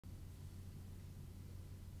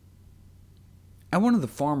At one of the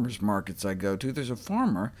farmers markets I go to, there's a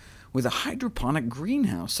farmer with a hydroponic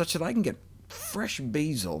greenhouse, such that I can get fresh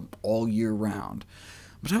basil all year round.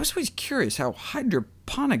 But I was always curious how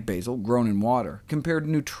hydroponic basil grown in water compared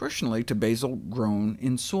nutritionally to basil grown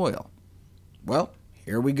in soil. Well,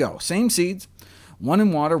 here we go. Same seeds, one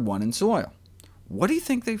in water, one in soil. What do you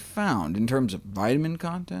think they found in terms of vitamin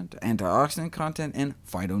content, antioxidant content, and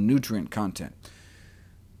phytonutrient content?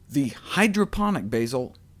 The hydroponic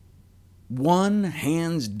basil won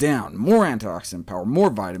hands down. More antioxidant power, more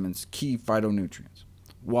vitamins, key phytonutrients.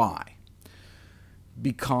 Why?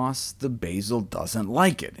 Because the basil doesn't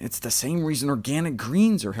like it. It's the same reason organic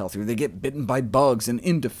greens are healthier. They get bitten by bugs, and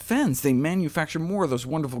in defense, they manufacture more of those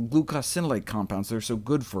wonderful glucosinolate compounds that are so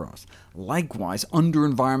good for us. Likewise, under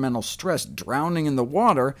environmental stress, drowning in the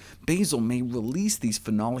water, basil may release these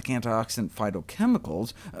phenolic antioxidant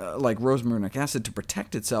phytochemicals, like rosmarinic acid, to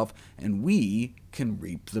protect itself, and we can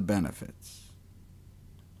reap the benefits.